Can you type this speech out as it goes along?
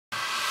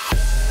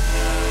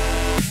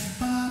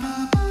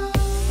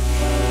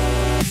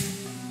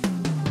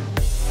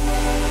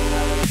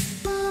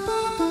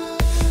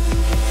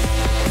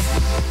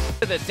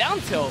the down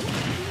tilt.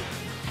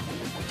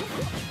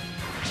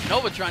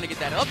 Nova trying to get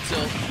that up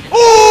tilt.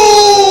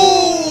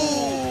 Ooh!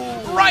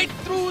 Right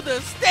through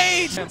the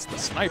stage. Against the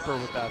sniper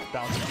with that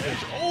bouncing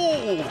edge.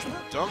 Oh!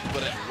 Dunk,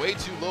 but at way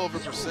too low of a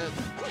percent.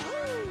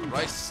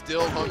 Rice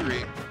still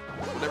hungry.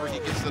 Whenever he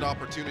gets that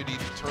opportunity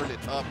to turn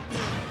it up,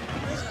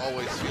 he's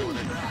always feeling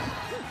it.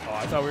 Oh,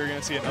 I thought we were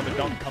going to see another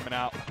dunk coming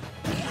out.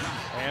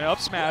 And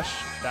up smash.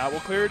 That will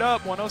clear it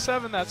up.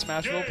 107, that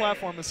Smashville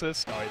platform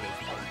assist. Oh, he did.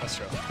 That's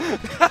true.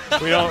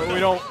 we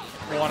don't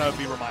want to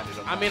be reminded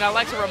of that. I mean, I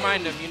like to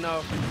remind him, you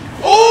know.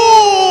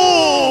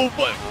 Oh,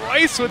 but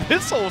Rice with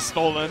his soul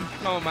stolen.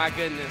 Oh my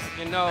goodness.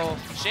 You know,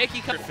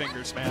 shaky Your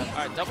fingers, man.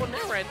 All right, double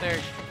nair right there.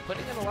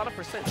 Putting in a lot of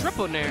percent.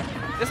 Triple nair.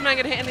 This man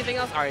gonna hit anything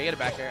else? All right, get it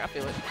back there. I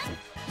feel it.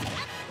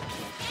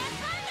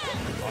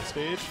 Off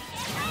stage.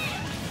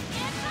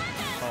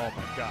 Oh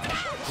my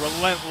gosh.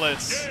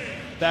 Relentless.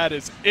 That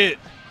is it.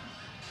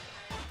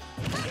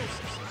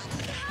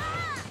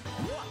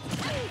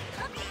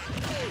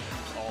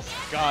 Oh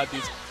my god,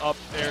 these up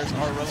airs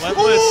are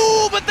relentless.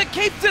 Ooh, but the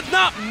cape did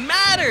not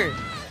matter.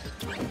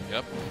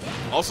 Yep.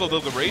 Also, though,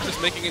 the rage is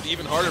making it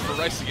even harder for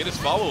Rice to get his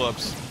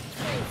follow-ups.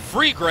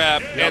 Free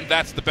grab, and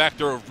that's the back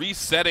throw,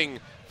 resetting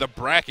the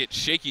bracket.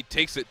 Shaky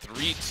takes it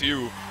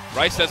 3-2.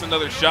 Rice has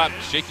another shot.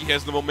 Shaky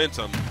has the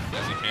momentum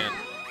as he can.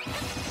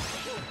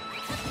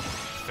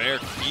 Fair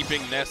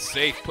keeping Ness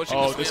safe, pushing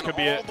this could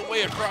be all the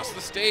way across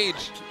the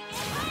stage.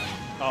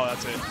 Oh,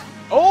 that's it.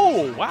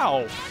 Oh,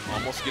 wow.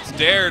 Almost gets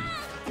dared.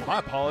 My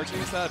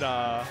apologies. That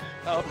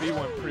up B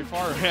went pretty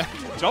far.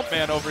 Jump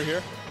man over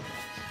here.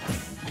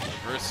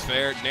 Reverse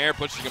fair, Nair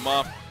pushing him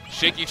off.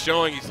 Shaky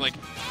showing he's like,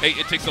 hey,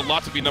 it takes a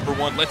lot to be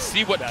 #1. Let's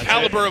see what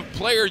caliber of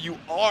player you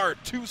are.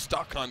 2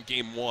 stock on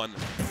game 1.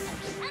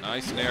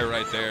 Nice Nair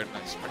right there.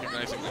 Nice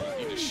recognizing that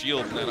you need to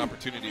shield that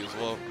opportunity as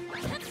well.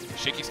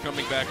 Shaky's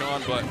coming back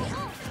on, but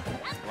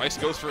Rice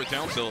goes for a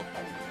down tilt.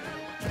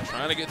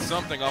 Trying to get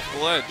something off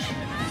the ledge.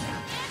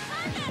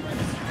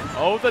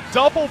 Oh, the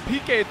double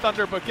PK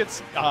Thunder, but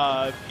gets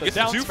the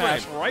down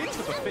smash frame right to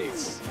the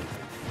face.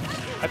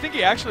 I think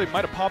he actually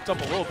might have popped up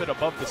a little bit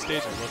above the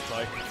stage, it looked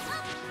like.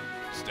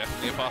 It's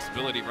definitely a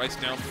possibility. Rice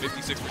down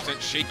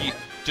 56%. Shaky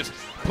just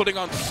putting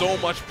on so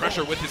much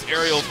pressure with his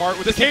aerial. Smart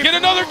with Does the he cape. get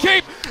another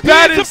cape?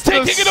 That He is ends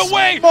up taking it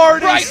away.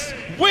 Rice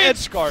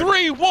wins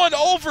 3-1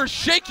 over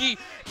Shaky,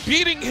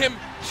 beating him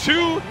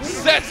 2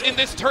 sets in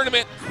this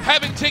tournament,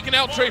 having taken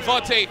out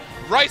Trevante.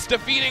 Rice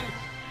defeating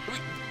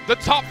the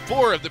top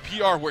 4 of the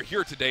PR were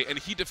here today, and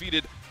he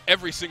defeated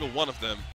every single one of them.